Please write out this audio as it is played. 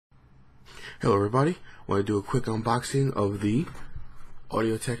Hello everybody, I want to do a quick unboxing of the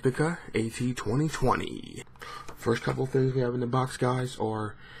Audio-Technica AT2020. First couple things we have in the box, guys,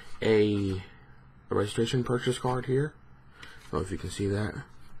 are a registration purchase card here. I don't know if you can see that.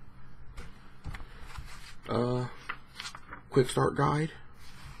 Quick start guide.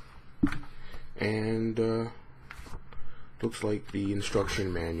 And looks like the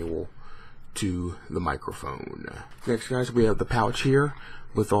instruction manual to the microphone. Next, guys, we have the pouch here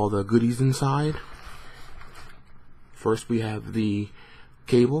with all the goodies inside. First, we have the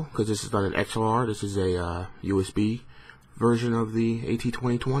cable, because this is not an XLR, this is a USB version of the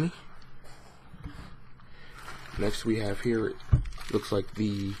AT2020. Next, we have here, looks like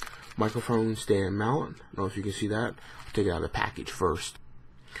the microphone stand mount. I don't know if you can see that. I'll take it out of the package first.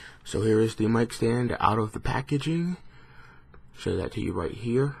 So here is the mic stand out of the packaging. Show that to you right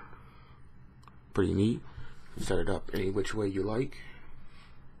here. Pretty neat. Set it up any which way you like.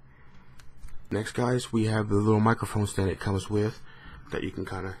 Next, guys, we have the little microphone stand it comes with that you can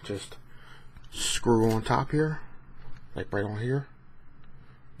kind of just screw on top here, like right on here.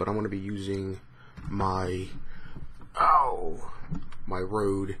 But I'm going to be using my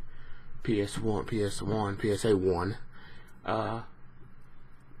Rode PSA1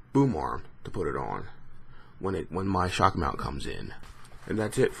 boom arm to put it on when my shock mount comes in. And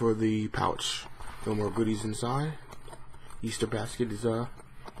that's it for the pouch. No more goodies inside. Easter basket is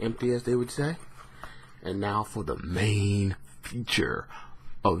empty, as they would say. And now for the main feature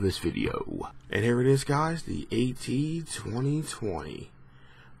of this video. And here it is, guys, the AT2020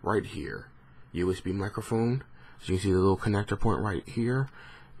 right here. USB microphone. As you can see the little connector point right here.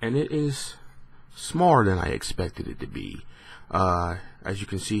 And it is smaller than I expected it to be. As you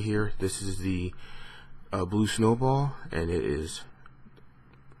can see here, this is the Blue Snowball, and it is,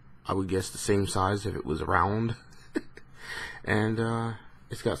 I would guess, the same size if it was round. And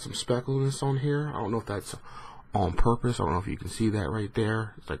it's got some speckleness on here. I don't know if that's on purpose. I don't know if you can see that right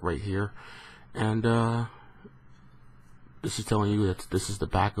there. It's like right here. And this is telling you that this is the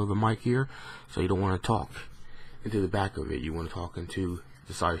back of the mic here. So you don't want to talk into the back of it. You want to talk into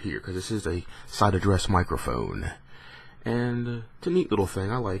the side here, because this is a side address microphone. And it's a neat little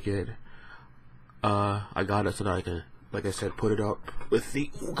thing. I like it. I got it so that I can, like I said, put it up with the,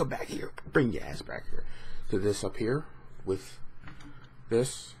 come back here, bring your ass back here, to this up here with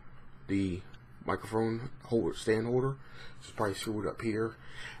this, the microphone holder, stand holder. It's probably screwed up here,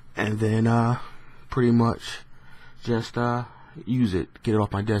 and then pretty much just use it, get it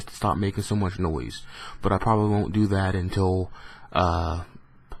off my desk to stop making so much noise. But I probably won't do that until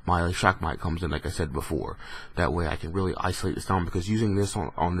my shock mic comes in, like I said before. That way I can really isolate the sound, because using this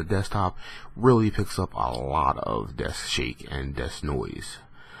on the desktop really picks up a lot of desk shake and desk noise,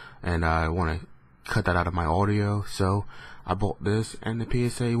 and I want to cut that out of my audio, so I bought this and the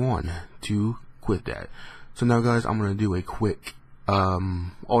PSA1 to quit that. So now, guys, I'm going to do a quick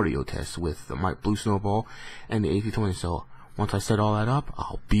audio test with the Blue Snowball and the AT20. So once I set all that up,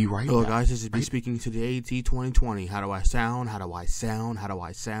 I'll be right back. Hello, guys, this is me speaking to the AT2020. How do I sound? How do I sound? How do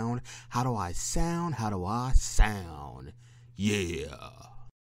I sound? How do I sound? How do I sound? Yeah.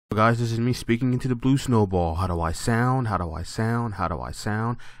 Hello, guys, this is me speaking into the Blue Snowball. How do I sound? How do I sound? How do I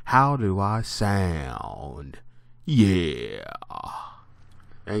sound? How do I sound? Yeah.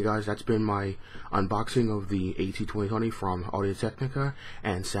 And guys, that's been my unboxing of the AT2020 from Audio-Technica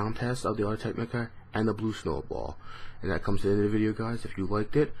and sound test of the Audio-Technica and the Blue Snowball. And that comes to the end of the video, guys. If you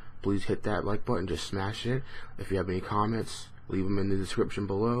liked it, please hit that like button, just smash it. If you have any comments, leave them in the description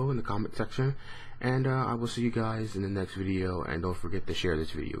below in the comment section. And I will see you guys in the next video. And don't forget to share this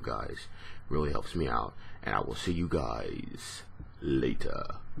video, guys. Really helps me out. And I will see you guys later.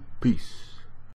 Peace.